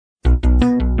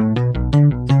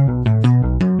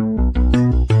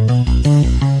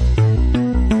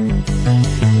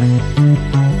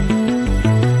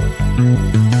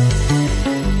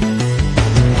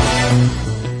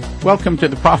Welcome to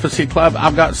the Prophecy Club.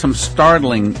 I've got some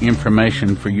startling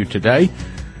information for you today.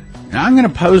 Now, I'm going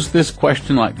to pose this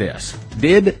question like this.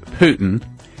 Did Putin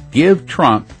give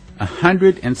Trump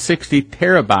 160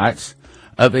 terabytes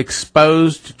of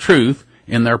exposed truth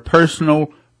in their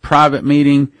personal private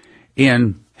meeting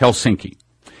in Helsinki?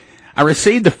 I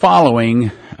received the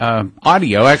following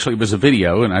audio. Actually, it was a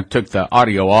video, and I took the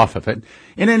audio off of it,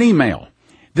 in an email.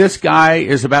 This guy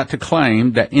is about to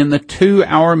claim that in the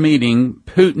 2-hour meeting,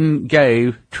 Putin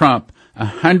gave Trump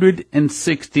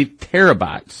 160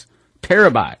 terabytes.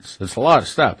 Terabytes. That's a lot of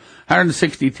stuff.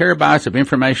 160 terabytes of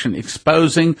information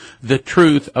exposing the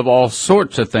truth of all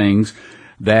sorts of things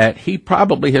that he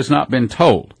probably has not been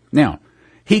told. Now,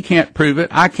 he can't prove it.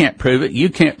 I can't prove it. You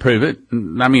can't prove it.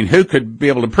 I mean, who could be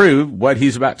able to prove what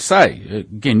he's about to say?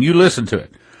 Again, you listen to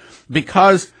it.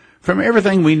 Because from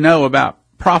everything we know about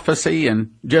prophecy and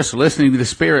just listening to the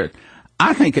Spirit,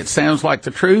 I think it sounds like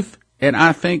the truth, and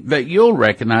I think that you'll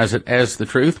recognize it as the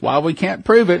truth while we can't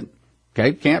prove it.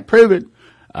 Okay, can't prove it.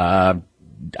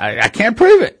 I can't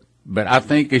prove it, but I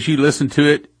think as you listen to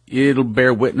it, it'll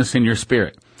bear witness in your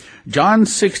spirit. John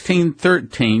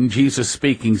 16:13, Jesus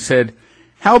speaking, said,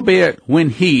 "Howbeit when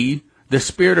he, the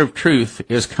Spirit of truth,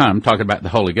 is come," talking about the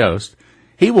Holy Ghost,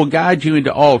 "he will guide you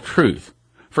into all truth.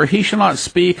 For he shall not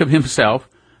speak of himself,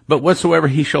 but whatsoever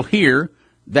he shall hear,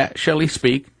 that shall he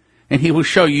speak, and he will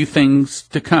show you things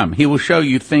to come." He will show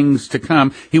you things to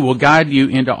come. He will guide you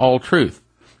into all truth.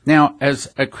 Now, as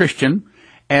a Christian,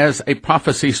 as a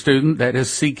prophecy student that is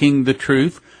seeking the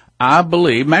truth, I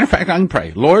believe, matter of fact, I can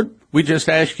pray, Lord, we just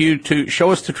ask you to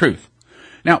show us the truth.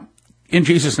 Now, in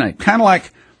Jesus' name, kind of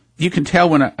like you can tell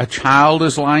when a child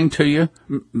is lying to you.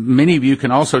 Many of you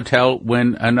can also tell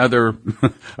when another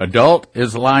adult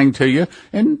is lying to you.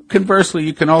 And conversely,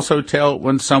 you can also tell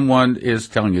when someone is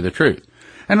telling you the truth.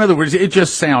 In other words, it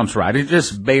just sounds right. It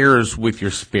just bears with your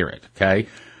spirit, okay?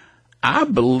 I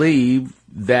believe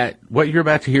that what you're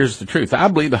about to hear is the truth. I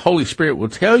believe the Holy Spirit will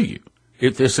tell you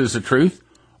if this is the truth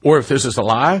or if this is a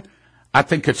lie. I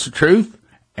think it's the truth.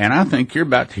 And I think you're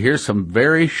about to hear some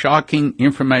very shocking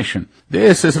information.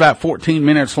 This is about 14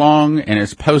 minutes long, and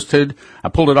it's posted. I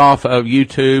pulled it off of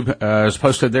YouTube. It's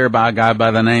posted there by a guy by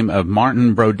the name of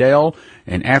Martin Brodell.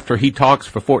 And after he talks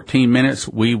for 14 minutes,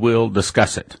 we will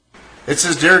discuss it. It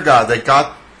says, "Dear God, they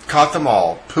caught them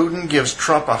all. Putin gives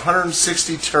Trump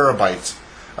 160 terabytes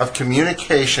of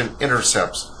communication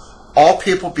intercepts. All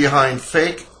people behind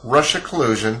fake Russia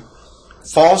collusion,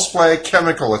 false flag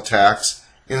chemical attacks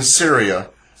in Syria,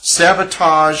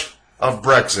 sabotage of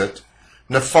Brexit,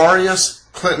 nefarious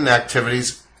Clinton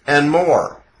activities, and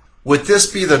more." Would this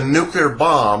be the nuclear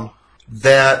bomb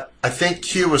that I think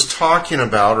Q was talking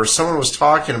about, or someone was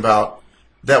talking about,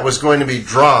 that was going to be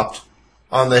dropped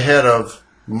on the head of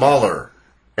Mueller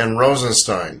and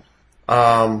Rosenstein?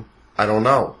 I don't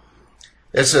know.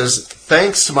 It says,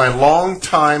 "Thanks to my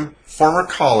longtime former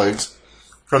colleagues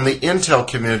from the intel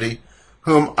community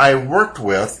whom I worked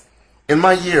with in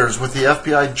my years with the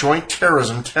FBI Joint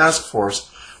Terrorism Task Force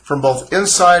from both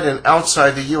inside and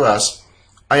outside the U.S.,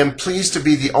 I am pleased to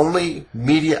be the only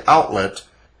media outlet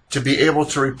to be able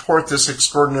to report this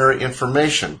extraordinary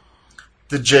information.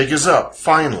 The jig is up,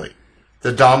 finally.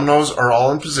 The dominoes are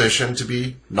all in position to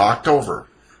be knocked over.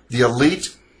 The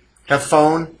elite have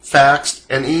phoned, faxed,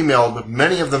 and emailed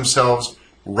many of themselves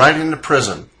right into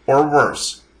prison, or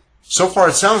worse." So far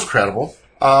it sounds credible.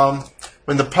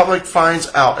 When the public finds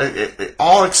out,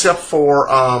 all except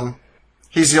for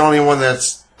he's the only one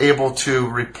that's able to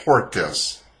report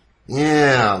this.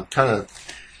 Yeah, kind of.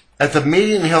 At the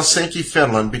meeting in Helsinki,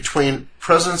 Finland, between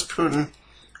Presidents Putin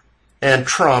and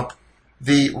Trump,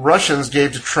 the Russians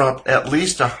gave to Trump at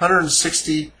least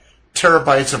 160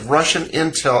 terabytes of Russian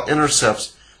intel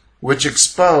intercepts, which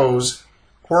expose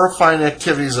horrifying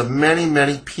activities of many,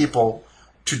 many people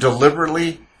to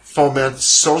deliberately foment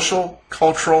social,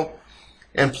 cultural,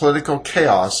 and political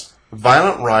chaos,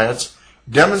 violent riots,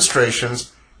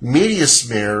 demonstrations, media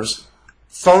smears,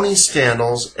 phony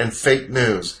scandals, and fake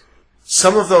news.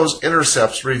 Some of those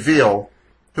intercepts reveal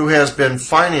who has been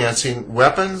financing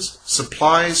weapons,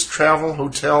 supplies, travel,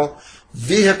 hotel,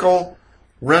 vehicle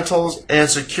rentals, and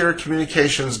secure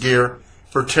communications gear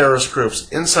for terrorist groups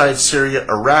inside Syria,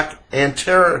 Iraq, and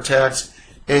terror attacks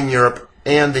in Europe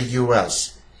and the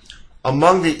U.S.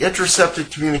 Among the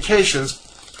intercepted communications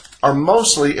are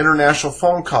mostly international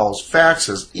phone calls,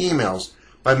 faxes, emails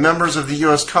by members of the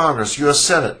U.S. Congress, U.S.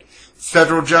 Senate,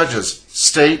 federal judges,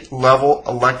 state-level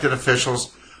elected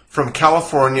officials from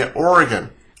California,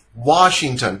 Oregon,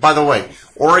 Washington. By the way,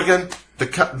 Oregon,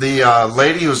 the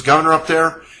lady who's governor up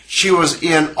there, she was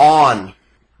in on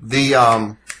the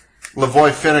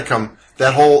Lavoy Finicum,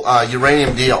 that whole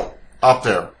uranium deal. up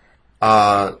there.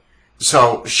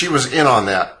 So she was in on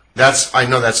that. I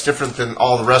know that's different than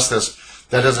all the rest of this.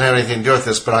 That doesn't have anything to do with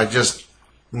this, but I just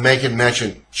make it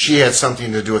mention she had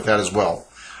something to do with that as well.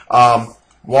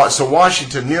 So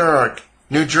Washington, New York,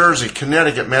 New Jersey,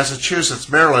 Connecticut, Massachusetts,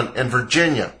 Maryland, and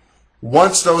Virginia,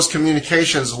 once those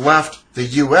communications left the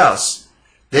U.S.,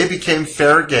 they became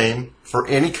fair game for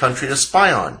any country to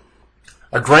spy on.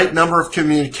 A great number of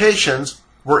communications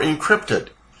were encrypted,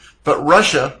 but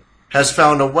Russia has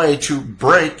found a way to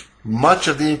break much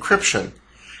of the encryption,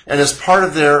 and as part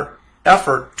of their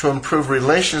effort to improve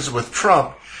relations with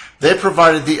Trump, they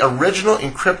provided the original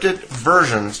encrypted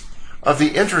versions of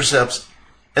the intercepts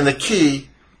and the key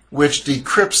which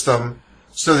decrypts them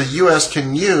so the U.S.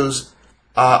 can use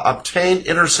obtained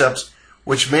intercepts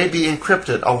which may be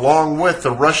encrypted along with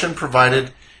the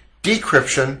Russian-provided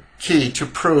decryption key to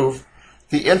prove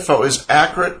the info is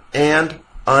accurate and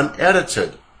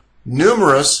unedited.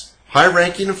 Numerous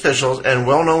high-ranking officials and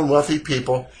well-known wealthy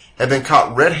people have been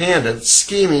caught red-handed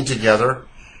scheming together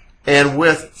and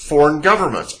with foreign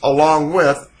governments, along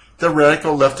with the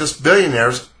radical leftist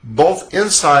billionaires, both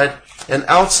inside and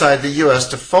outside the U.S.,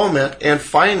 to foment and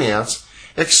finance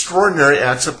extraordinary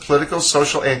acts of political,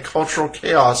 social, and cultural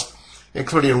chaos,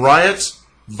 including riots,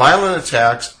 violent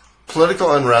attacks,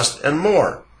 political unrest, and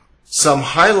more. Some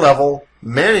high-level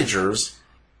managers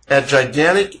at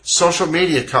gigantic social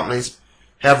media companies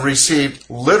have received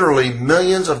literally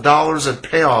millions of dollars in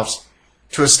payoffs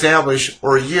to establish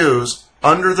or use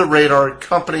under-the-radar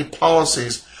company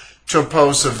policies to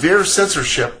impose severe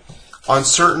censorship on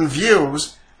certain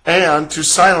views and to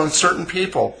silence certain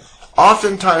people,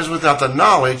 oftentimes without the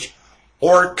knowledge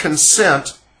or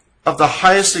consent of the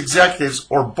highest executives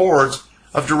or boards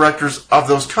of directors of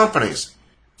those companies.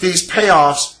 These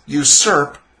payoffs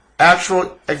usurp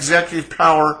actual executive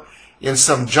power in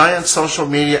some giant social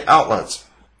media outlets.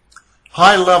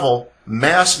 High-level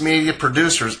mass media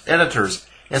producers, editors,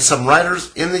 and some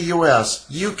writers in the U.S.,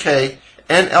 UK,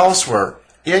 and elsewhere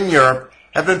in Europe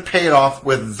have been paid off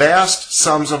with vast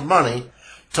sums of money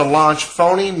to launch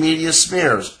phony media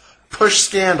smears, push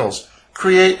scandals,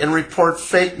 create and report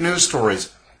fake news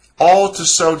stories, all to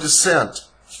sow dissent,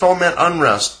 foment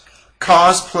unrest,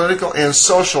 cause political and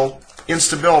social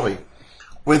instability.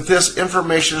 When this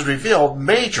information is revealed,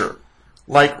 major,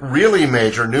 like really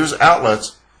major news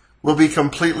outlets will be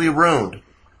completely ruined.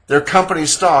 Their company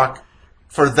stock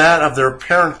for that of their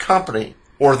parent company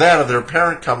or that of their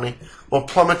parent company will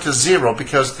plummet to zero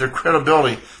because their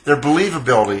credibility, their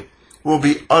believability will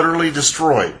be utterly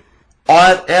destroyed.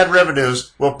 Ad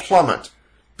revenues will plummet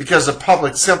because the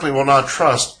public simply will not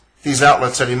trust these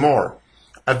outlets anymore.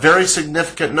 A very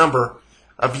significant number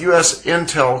of U.S.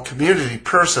 intel community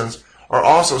persons are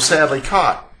also sadly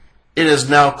caught. It is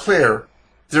now clear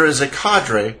there is a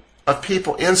cadre of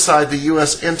people inside the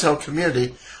U.S. intel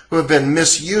community who have been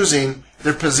misusing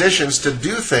their positions to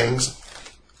do things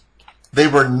they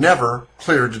were never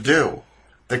cleared to do.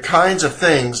 The kinds of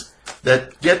things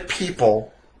that get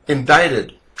people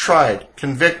indicted, tried,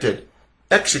 convicted,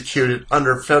 executed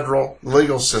under federal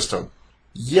legal system.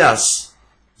 Yes,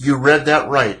 you read that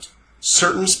right.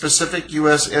 Certain specific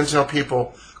U.S. intel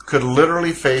people could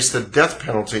literally face the death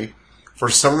penalty for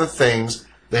some of the things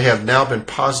they have now been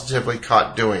positively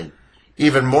caught doing.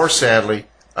 Even more sadly,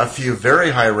 a few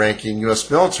very high-ranking U.S.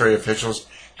 military officials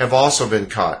have also been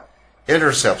caught.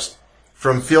 Intercepts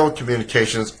from field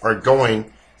communications are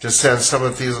going to send some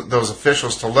of those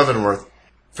officials to Leavenworth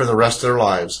for the rest of their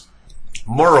lives.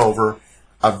 Moreover,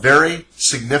 a very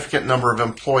significant number of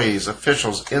employees,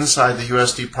 officials inside the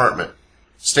U.S.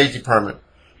 State Department,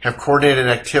 have coordinated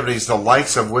activities the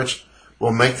likes of which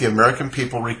will make the American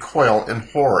people recoil in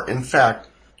horror. In fact,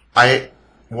 I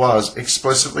was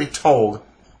explicitly told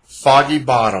Foggy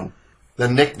Bottom, the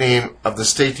nickname of the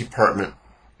State Department,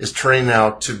 is turning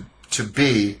out to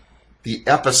be the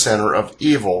epicenter of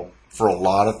evil for a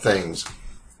lot of things.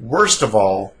 Worst of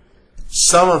all,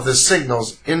 some of the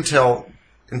signals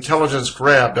intelligence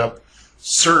grabbed up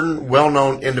certain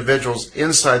well-known individuals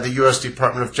inside the U.S.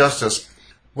 Department of Justice.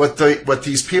 What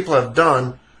these people have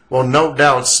done will no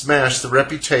doubt smash the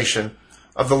reputation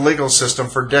of the legal system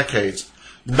for decades.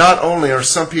 Not only are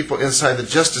some people inside the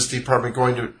Justice Department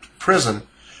going to prison,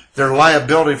 their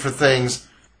liability for things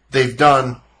they've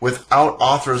done without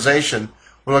authorization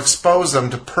will expose them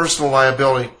to personal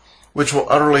liability, which will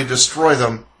utterly destroy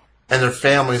them and their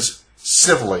families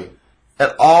civilly.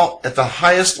 At the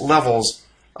highest levels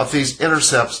of these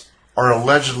intercepts are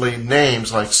allegedly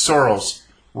names like Soros,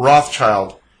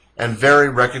 Rothschild, and very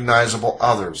recognizable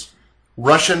others.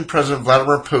 Russian President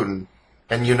Vladimir Putin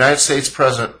and United States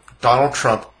President Donald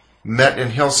Trump met in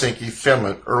Helsinki,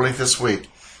 Finland, early this week.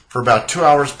 for about 2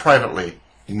 hours privately.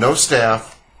 No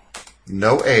staff,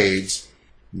 no aides,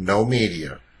 no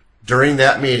media. During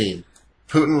that meeting,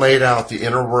 Putin laid out the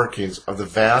inner workings of the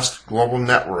vast global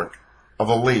network of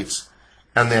elites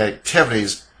and the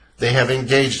activities they have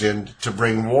engaged in to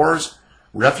bring wars,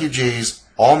 refugees,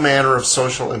 all manner of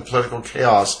social and political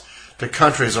chaos to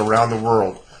countries around the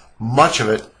world, much of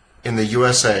it in the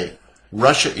USA.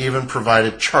 Russia even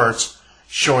provided charts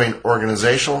showing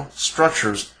organizational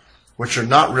structures which are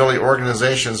not really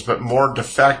organizations but more de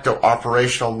facto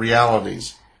operational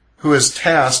realities. Who is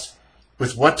tasked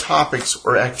with what topics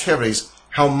or activities,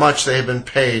 how much they have been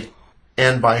paid,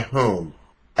 and by whom.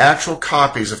 Actual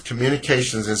copies of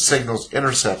communications and signals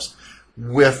intercepts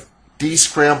with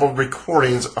descrambled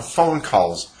recordings of phone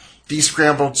calls,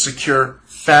 descrambled secure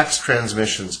fax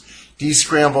transmissions,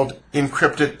 descrambled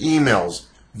encrypted emails,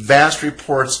 vast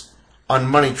reports on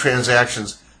money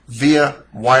transactions via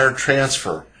wire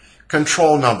transfer,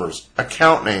 control numbers,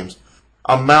 account names,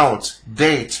 amounts,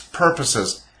 dates,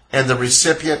 purposes, and the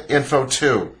recipient info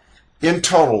too. In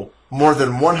total, more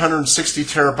than 160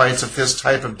 terabytes of this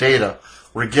type of data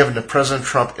were given to President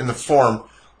Trump in the form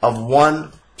of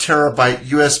 1 terabyte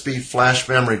USB flash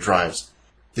memory drives.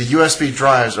 The USB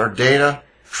drives are Data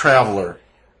Traveler,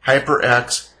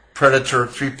 HyperX, Predator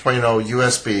 3.0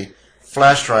 USB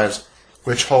flash drives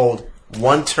which hold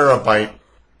 1 terabyte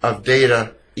of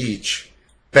data each.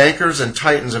 Bankers and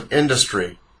titans of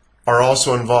industry are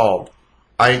also involved.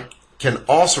 I can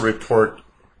also report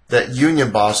that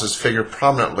union bosses figure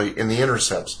prominently in the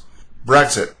intercepts.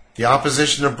 Brexit. The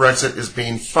opposition to Brexit is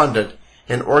being funded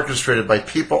and orchestrated by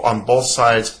people on both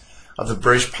sides of the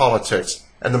British politics,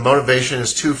 and the motivation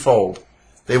is twofold.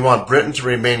 They want Britain to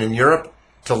remain in Europe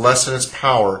to lessen its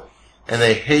power, and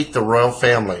they hate the royal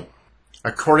family.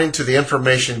 According to the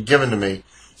information given to me,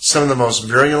 some of the most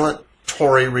virulent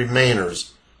Tory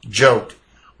Remainers joked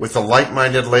with the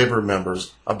like-minded Labour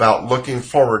members about looking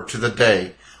forward to the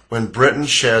day when Britain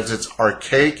sheds its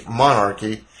archaic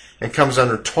monarchy and comes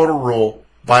under total rule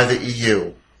by the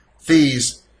EU.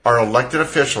 These are elected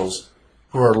officials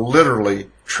who are literally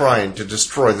trying to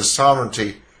destroy the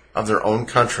sovereignty of their own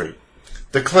country.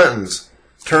 The Clintons.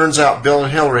 Turns out Bill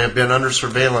and Hillary have been under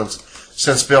surveillance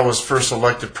since Bill was first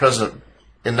elected president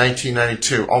in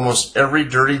 1992. Almost every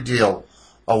dirty deal,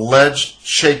 alleged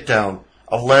shakedown,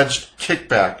 alleged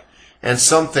kickback, and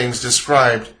some things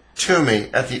described to me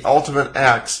at the ultimate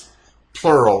acts,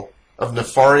 plural, of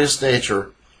nefarious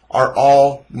nature, are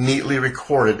all neatly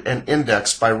recorded and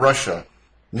indexed by Russia.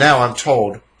 Now I'm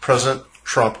told President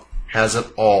Trump has it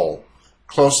all.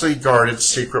 Closely guarded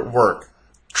secret work.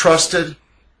 Trusted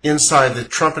inside the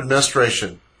Trump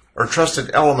administration, or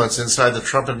trusted elements inside the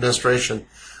Trump administration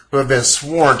who have been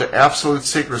sworn to absolute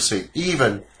secrecy,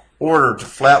 even ordered to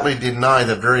flatly deny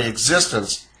the very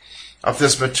existence of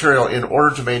this material in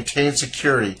order to maintain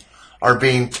security, are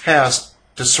being tasked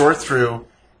to sort through,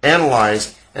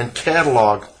 analyze, and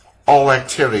catalog all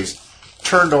activities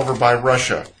turned over by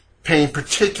Russia, paying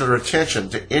particular attention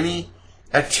to any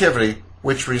activity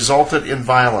which resulted in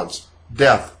violence,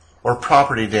 death, or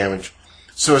property damage,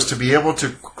 so as to be able to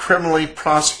criminally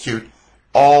prosecute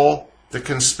all the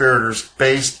conspirators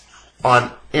based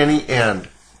on any end.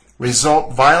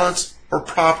 Result violence or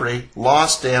property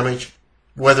loss damage,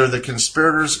 whether the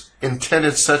conspirators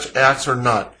intended such acts or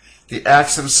not. The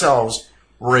acts themselves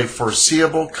were a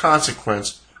foreseeable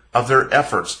consequence of their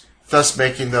efforts, thus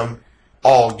making them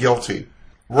all guilty.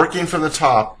 Working from the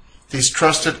top, these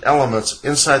trusted elements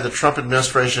inside the Trump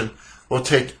administration will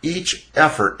take each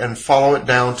effort and follow it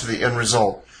down to the end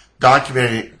result,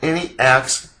 documenting any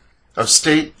acts of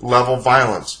state-level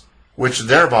violence, which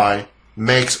thereby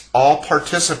makes all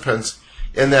participants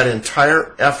in that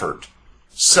entire effort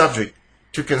subject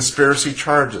to conspiracy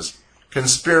charges.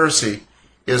 Conspiracy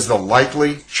is the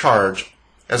likely charge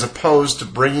as opposed to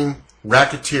bringing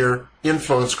racketeer,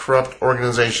 influence, corrupt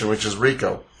organization, which is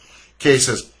RICO,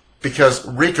 cases, because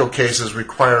RICO cases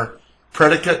require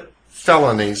predicate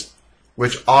felonies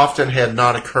which often had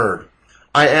not occurred.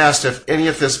 I asked if any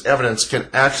of this evidence can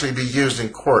actually be used in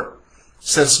court,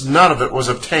 since none of it was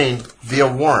obtained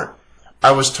via warrant.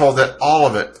 I was told that all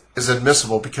of it is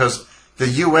admissible because the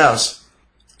U.S.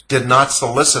 did not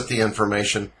solicit the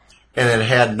information and it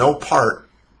had no part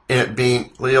in it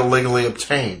being illegally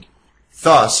obtained.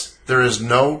 Thus, there is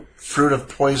no fruit of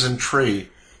poison tree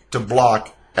to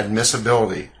block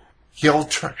admissibility.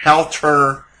 Hal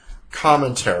Turner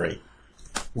commentary.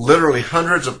 Literally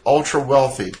hundreds of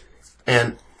ultra-wealthy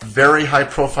and very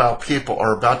high-profile people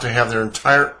are about to have their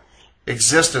entire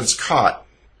existence caught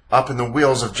up in the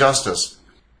wheels of justice.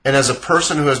 And as a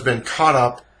person who has been caught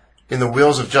up in the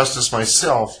wheels of justice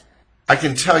myself, I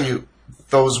can tell you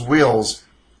those wheels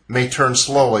may turn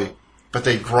slowly, but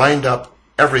they grind up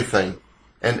everything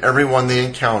and everyone they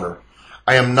encounter.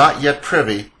 I am not yet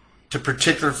privy to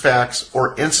particular facts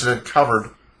or incident covered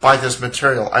by this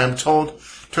material. I am told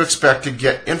to expect to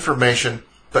get information,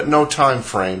 but no time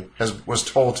frame was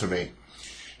told to me.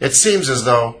 It seems as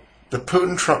though the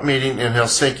Putin-Trump meeting in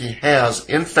Helsinki has,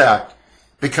 in fact,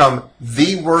 become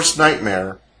the worst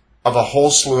nightmare of a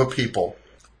whole slew of people.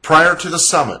 Prior to the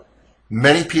summit,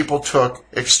 many people took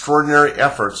extraordinary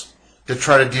efforts to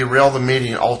try to derail the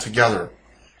meeting altogether.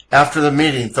 After the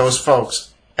meeting, those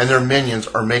folks and their minions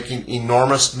are making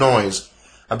enormous noise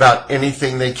about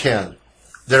anything they can.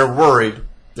 They're worried,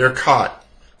 they're caught,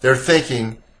 they're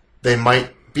thinking they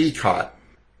might be caught.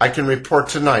 I can report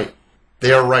tonight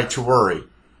they are right to worry.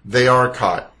 They are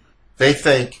caught. They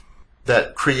think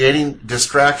that creating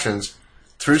distractions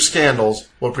through scandals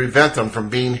will prevent them from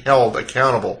being held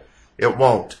accountable. It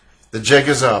won't. The jig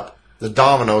is up. The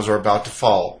dominoes are about to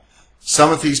fall.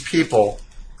 Some of these people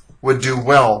would do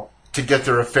well to get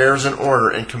their affairs in order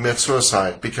and commit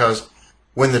suicide, because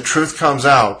when the truth comes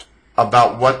out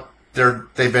about what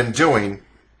they've been doing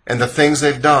and the things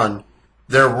they've done,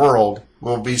 their world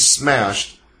will be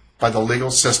smashed by the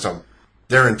legal system.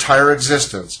 Their entire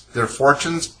existence, their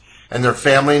fortunes, and their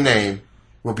family name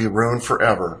will be ruined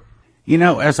forever. You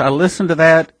know, as I listen to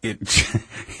that, it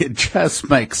just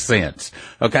makes sense.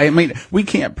 Okay, I mean, we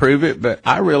can't prove it, but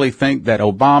I really think that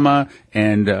Obama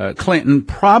and Clinton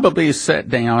probably sat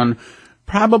down,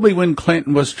 probably when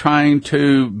Clinton was trying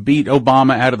to beat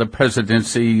Obama out of the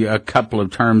presidency a couple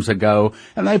of terms ago,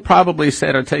 and they probably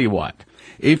said, I'll tell you what,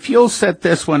 if you'll set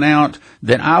this one out,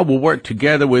 then I will work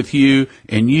together with you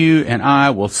and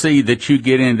I will see that you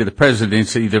get into the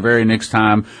presidency the very next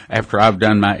time after I've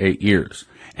done my 8 years.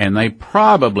 And they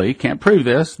probably, can't prove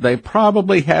this, they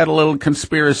probably had a little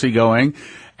conspiracy going,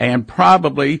 and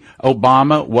probably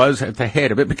Obama was at the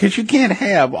head of it, because you can't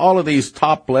have all of these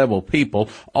top-level people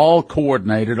all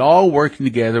coordinated, all working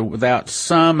together without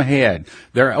some head.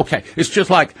 It's just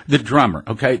like the drummer,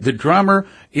 okay? The drummer,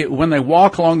 when they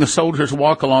walk along, the soldiers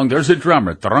walk along, there's a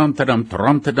drummer,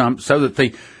 thrum-ta-dum, so that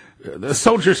the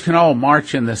soldiers can all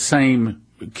march in the same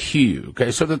cue,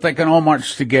 okay, so that they can all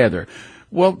march together.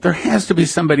 Well, there has to be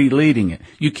somebody leading it.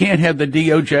 You can't have the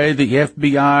DOJ, the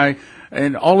FBI,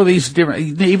 and all of these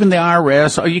different, even the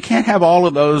IRS, you can't have all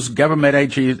of those government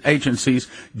agencies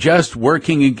just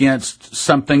working against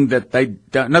something that they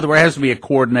don't. In other words, there has to be a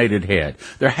coordinated head.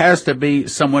 There has to be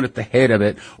someone at the head of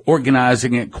it,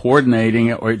 organizing it, coordinating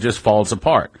it, or it just falls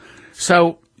apart.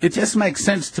 So it just makes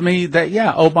sense to me that,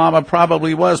 yeah, Obama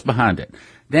probably was behind it.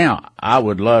 Now, I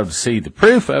would love to see the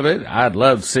proof of it. I'd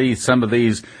love to see some of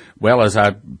these,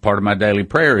 part of my daily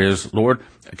prayer is, Lord,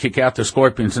 kick out the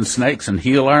scorpions and snakes and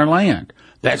heal our land.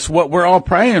 That's what we're all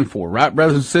praying for, right,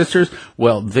 brothers and sisters?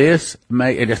 Well,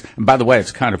 and by the way,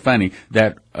 it's kind of funny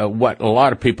that what a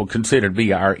lot of people consider to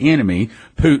be our enemy,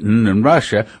 Putin and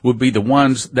Russia, would be the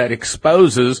ones that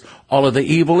exposes all of the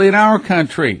evil in our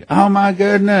country. Oh, my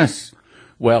goodness.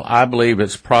 Well, I believe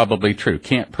it's probably true.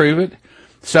 Can't prove it.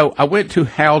 So I went to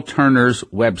Hal Turner's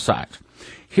website.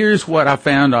 Here's what I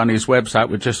found on his website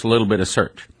with just a little bit of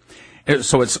search.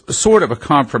 So it's sort of a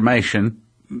confirmation,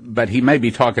 but he may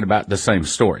be talking about the same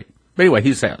story. But anyway,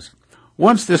 he says,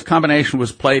 once this combination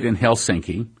was played in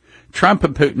Helsinki, Trump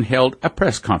and Putin held a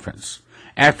press conference.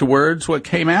 Afterwards, what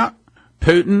came out?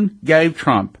 Putin gave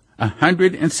Trump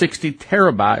 160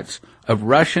 terabytes of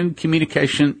Russian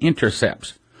communication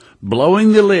intercepts,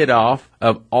 blowing the lid off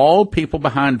of all people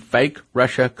behind fake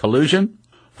Russia collusion,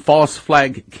 false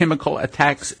flag chemical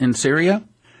attacks in Syria,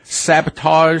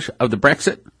 sabotage of the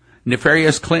Brexit,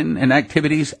 nefarious Clinton and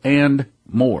activities, and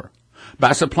more.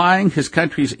 By supplying his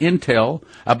country's intel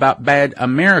about bad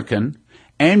American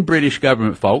and British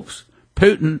government folks,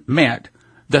 Putin met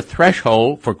the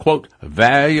threshold for, quote,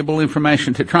 valuable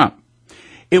information to Trump.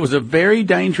 It was a very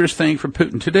dangerous thing for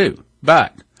Putin to do,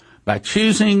 but by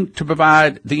choosing to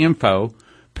provide the info,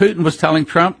 Putin was telling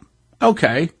Trump,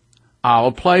 okay,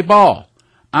 I'll play ball.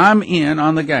 I'm in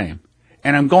on the game,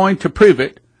 and I'm going to prove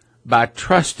it by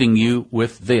trusting you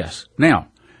with this. Now,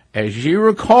 as you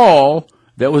recall,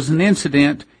 there was an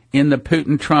incident in the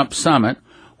Putin-Trump summit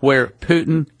where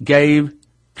Putin gave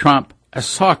Trump a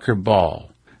soccer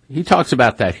ball. He talks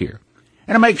about that here.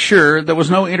 And to make sure there was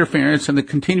no interference in the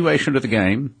continuation of the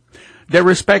game, their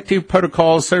respective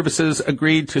protocol services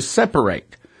agreed to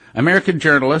separate American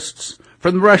journalists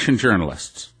from the Russian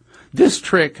journalists. This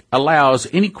trick allows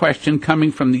any question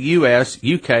coming from the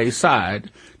U.S.-UK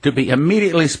side to be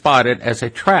immediately spotted as a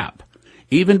trap,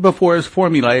 even before it's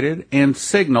formulated and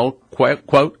signal,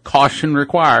 quote, caution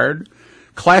required,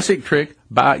 classic trick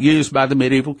used by the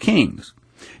medieval kings.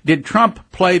 Did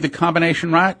Trump play the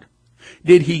combination right?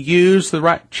 Did he use the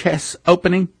right chess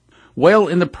opening? Well,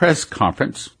 in the press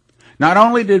conference, not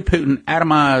only did Putin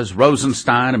atomize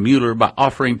Rosenstein and Mueller by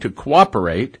offering to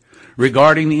cooperate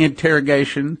regarding the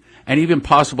interrogation and even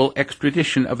possible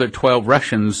extradition of the 12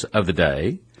 Russians of the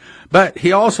day, but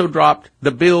he also dropped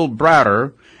the Bill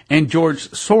Browder and George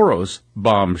Soros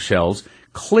bombshells,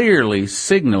 clearly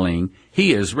signaling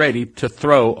he is ready to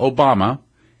throw Obama,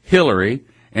 Hillary,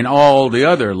 and all the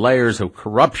other layers of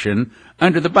corruption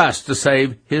under the bus to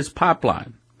save his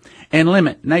pipeline and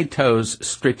limit NATO's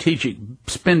strategic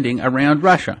spending around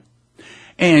Russia.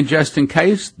 And just in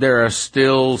case there are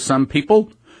still some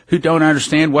people who don't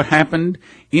understand what happened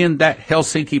in that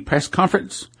Helsinki press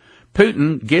conference,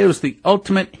 Putin gives the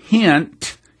ultimate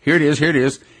hint, here it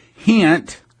is,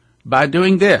 hint by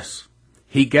doing this.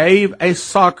 He gave a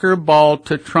soccer ball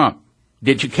to Trump.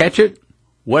 Did you catch it?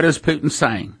 What is Putin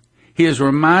saying? He is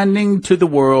reminding to the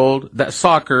world that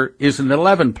soccer is an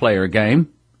 11-player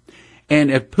game, and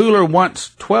if Puller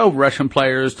wants 12 Russian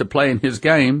players to play in his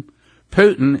game,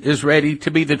 Putin is ready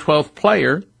to be the 12th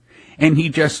player, and he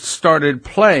just started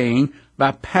playing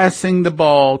by passing the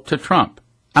ball to Trump.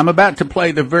 I'm about to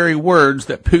play the very words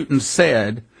that Putin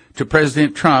said to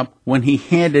President Trump when he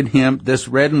handed him this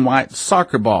red and white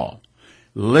soccer ball.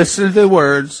 Listen to the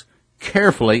words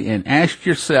carefully and ask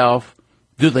yourself,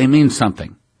 do they mean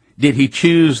something? Did he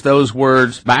choose those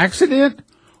words by accident,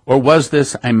 or was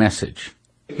this a message?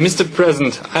 Mr.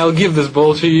 President, I'll give this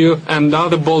ball to you, and now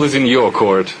the ball is in your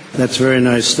court. That's very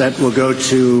nice. That will go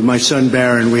to my son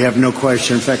Barron. We have no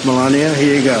question. In fact, Melania,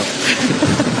 here you go.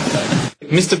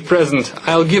 Mr. President,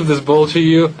 I'll give this ball to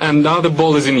you, and now the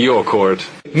ball is in your court.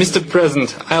 Mr.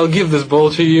 President, I'll give this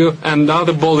ball to you, and now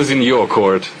the ball is in your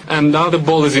court. And now the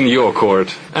ball is in your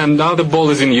court. And now the ball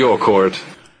is in your court.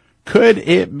 Could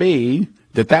it be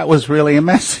that was really a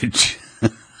message?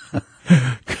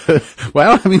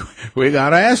 Well, I mean, we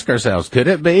got to ask ourselves, could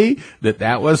it be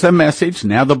that was a message?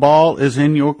 Now the ball is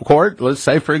in your court. Let's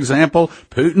say, for example,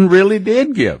 Putin really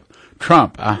did give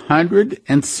Trump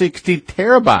 160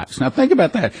 terabytes. Now think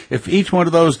about that. If each one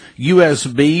of those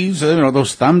USBs,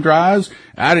 those thumb drives,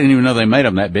 I didn't even know they made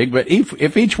them that big, but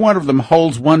if each one of them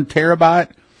holds 1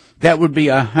 terabyte, that would be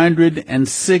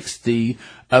 160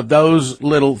 of those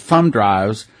little thumb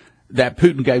drives that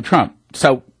Putin gave Trump.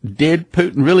 So did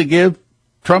Putin really give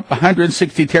Trump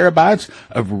 160 terabytes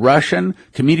of Russian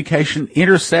communication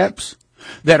intercepts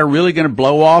that are really going to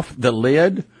blow off the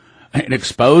lid and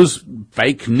expose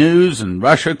fake news and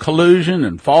Russia collusion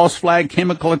and false flag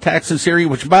chemical attacks in Syria,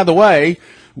 which, by the way,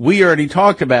 we already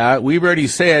talked about. We already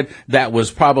said that was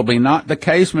probably not the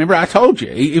case. Remember, I told you,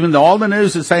 even though all the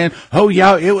news is saying, oh,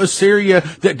 yeah, it was Syria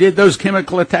that did those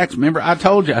chemical attacks. Remember, I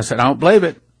told you, I said, I don't believe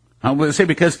it. I don't believe it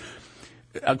because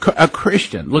a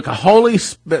Christian, look, a Holy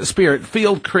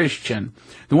Spirit-filled Christian,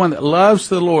 the one that loves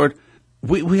the Lord,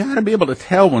 we ought to be able to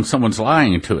tell when someone's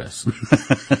lying to us.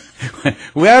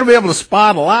 We ought to be able to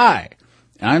spot a lie.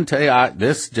 I can tell you,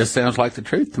 this just sounds like the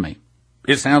truth to me.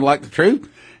 It sounds like the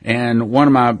truth. And one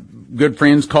of my good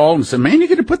friends called and said, man, you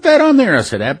got to put that on there. I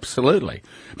said, absolutely.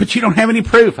 But you don't have any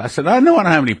proof. I said, I know I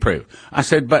don't have any proof. I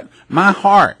said, but my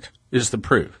heart is the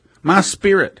proof. My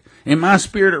spirit. In my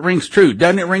spirit, it rings true.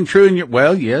 Doesn't it ring true in your?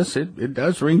 Well, yes, it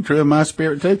does ring true in my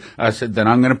spirit too. I said, then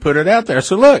I'm going to put it out there.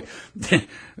 So look,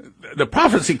 the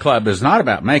Prophecy Club is not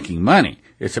about making money.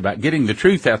 It's about getting the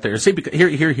truth out there. See, because here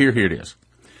it is.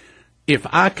 If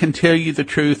I can tell you the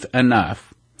truth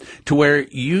enough to where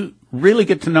you really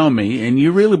get to know me and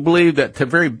you really believe that to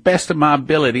the very best of my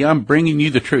ability, I'm bringing you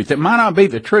the truth. It might not be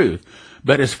the truth,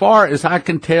 but as far as I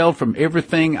can tell from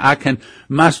everything I can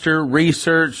muster,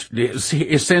 research,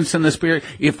 sense in the spirit,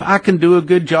 if I can do a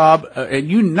good job, and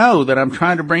you know that I'm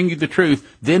trying to bring you the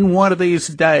truth, then one of these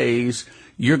days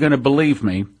you're going to believe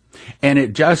me, and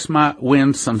it just might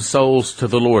win some souls to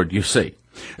the Lord, you see.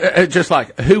 Just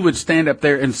like who would stand up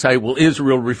there and say, well,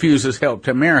 Israel refuses help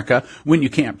to America when you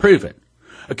can't prove it?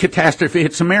 A catastrophe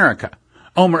hits America.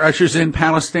 Omer ushers in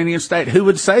Palestinian state. Who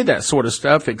would say that sort of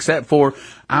stuff except for,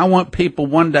 I want people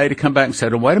one day to come back and say,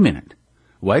 oh, wait a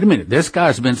minute. This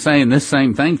guy's been saying this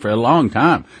same thing for a long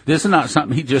time. This is not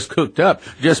something he just cooked up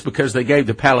just because they gave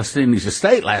the Palestinians a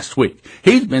state last week.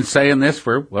 He's been saying this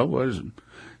for, well, what is it?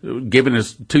 Given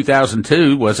us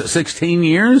 2002, was it 16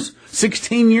 years?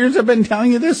 16 years I've been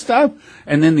telling you this stuff?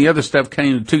 And then the other stuff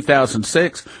came in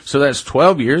 2006, so that's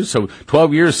 12 years. So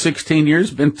 12 years, 16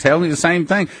 years, been telling you the same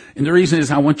thing. And the reason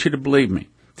is I want you to believe me.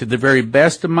 To the very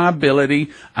best of my ability,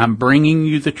 I'm bringing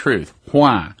you the truth.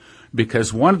 Why?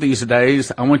 Because one of these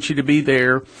days, I want you to be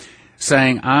there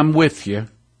saying, I'm with you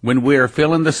when we're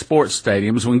filling the sports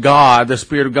stadiums, when God, the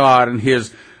Spirit of God and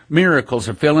His Miracles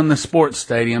are filling the sports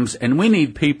stadiums, and we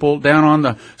need people down on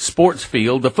the sports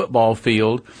field, the football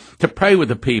field, to pray with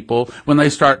the people when they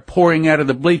start pouring out of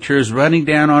the bleachers, running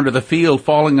down onto the field,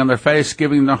 falling on their face,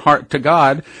 giving their heart to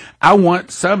God. I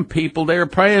want some people there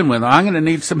praying with them. I'm going to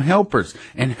need some helpers.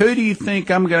 And who do you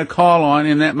think I'm going to call on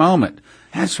in that moment?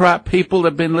 That's right. People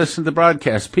have been listening to the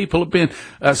broadcast. People have been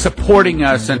supporting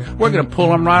us, and we're going to pull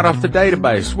them right off the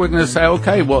database. We're going to say,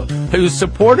 okay, well, who's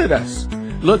supported us?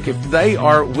 Look, if they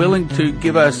are willing to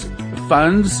give us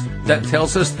funds, that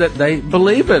tells us that they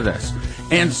believe in us.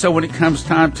 And so when it comes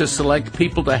time to select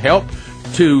people to help,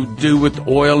 to do with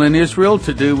oil in Israel,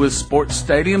 to do with sports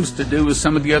stadiums, to do with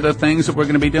some of the other things that we're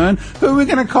going to be doing, who are we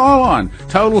going to call on?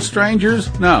 Total strangers?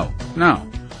 No.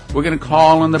 We're going to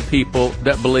call on the people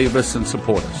that believe us and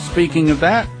support us. Speaking of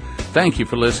that, thank you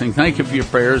for listening. Thank you for your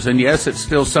prayers. And yes, it's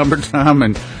still summertime,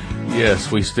 and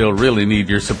yes, we still really need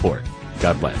your support.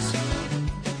 God bless.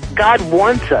 God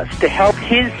wants us to help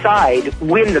His side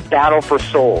win the battle for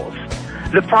souls.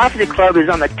 The Prophecy Club is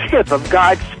on the tip of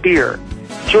God's spear.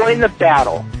 Join the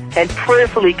battle and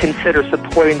prayerfully consider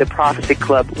supporting the Prophecy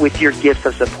Club with your gifts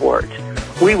of support.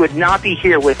 We would not be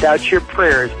here without your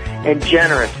prayers and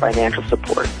generous financial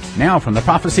support. Now from the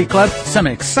Prophecy Club, some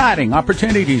exciting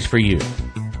opportunities for you.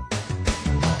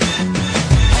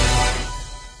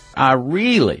 I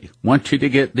really want you to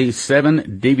get these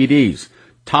 7 DVDs.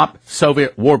 Top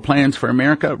Soviet War Plans for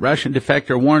America, Russian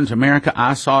Defector Warns America,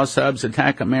 I Saw Subs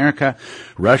Attack America,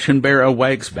 Russian Bear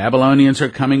Awakes, Babylonians Are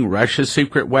Coming, Russia's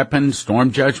Secret Weapon,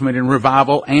 Storm Judgment and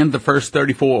Revival, and the First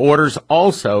 34 Orders.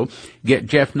 Also, get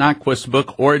Jeff Nyquist's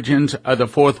book, Origins of the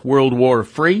Fourth World War,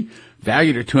 free,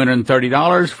 valued at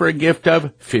 $230 for a gift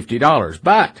of $50.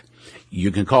 But you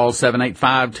can call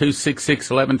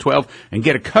 785-266-1112 and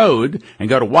get a code and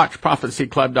go to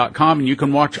watchprophecyclub.com, and you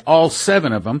can watch all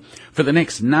 7 of them for the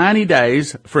next 90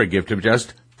 days for a gift of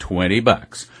just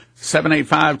 $20.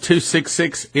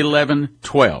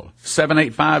 785-266-1112.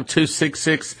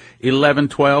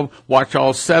 785-266-1112. Watch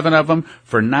all 7 of them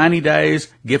for 90 days,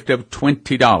 gift of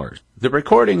 $20. The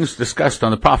recordings discussed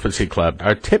on the Prophecy Club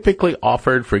are typically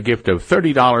offered for a gift of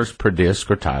 $30 per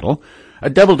disc or title, a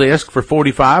double disc for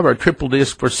 $45 or a triple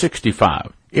disc for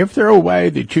 $65. If there a way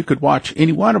that you could watch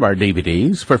any one of our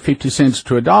DVDs for 50 cents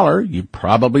to $1, you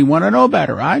probably want to know about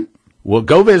it, right? Well,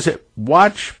 go visit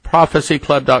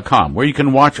watchprophecyclub.com, where you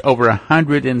can watch over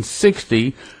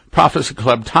 160 Prophecy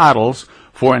Club titles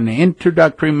for an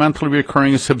introductory monthly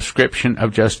recurring subscription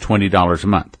of just $20 a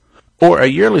month, or a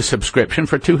yearly subscription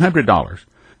for $200.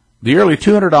 The early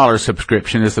 $200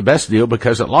 subscription is the best deal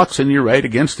because it locks in your rate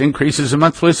against increases in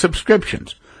monthly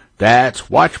subscriptions. That's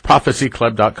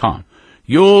watchprophecyclub.com.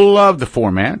 You'll love the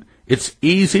format. It's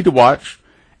easy to watch,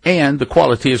 and the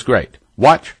quality is great.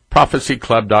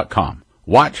 Watchprophecyclub.com.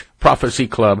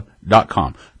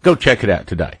 Watchprophecyclub.com. Go check it out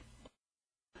today.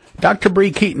 Dr. Bree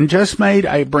Keaton just made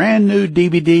a brand new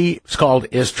DVD. It's called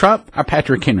Is Trump or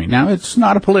Patrick Henry? Now, it's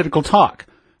not a political talk.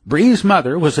 Bree's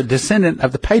mother was a descendant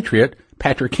of the patriot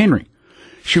Patrick Henry.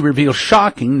 She reveals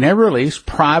shocking, never-released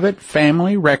private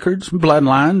family records,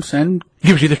 bloodlines, and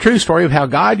gives you the true story of how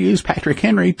God used Patrick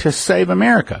Henry to save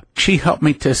America. She helped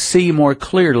me to see more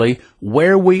clearly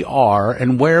where we are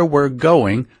and where we're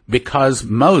going, because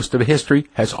most of history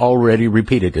has already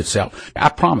repeated itself. I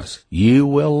promise you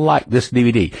will like this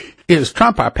DVD. Is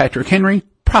Trump our Patrick Henry?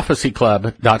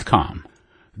 Prophecyclub.com.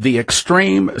 The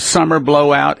extreme summer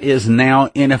blowout is now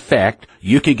in effect.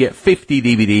 You can get 50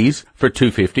 DVDs for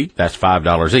 $250. That's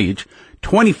 $5 each.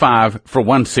 25 for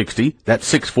 $160. That's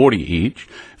 $6.40 each.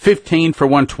 15 for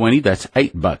 $120. That's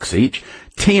 $8 each.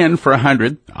 10 for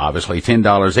 $100. Obviously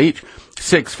 $10 each.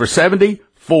 6 for $70.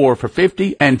 4 for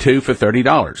 $50, and 2 for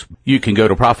 $30. You can go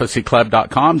to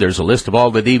prophecyclub.com. There's a list of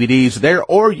all the DVDs there,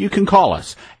 or you can call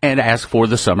us and ask for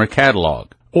the summer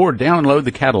catalog, or download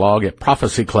the catalog at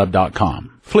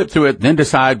prophecyclub.com. Flip through it, then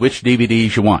decide which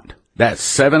DVDs you want. That's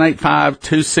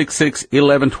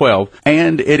 785-266-1112,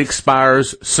 and it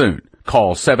expires soon.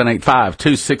 Call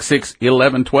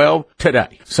 785-266-1112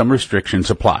 today. Some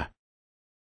restrictions apply.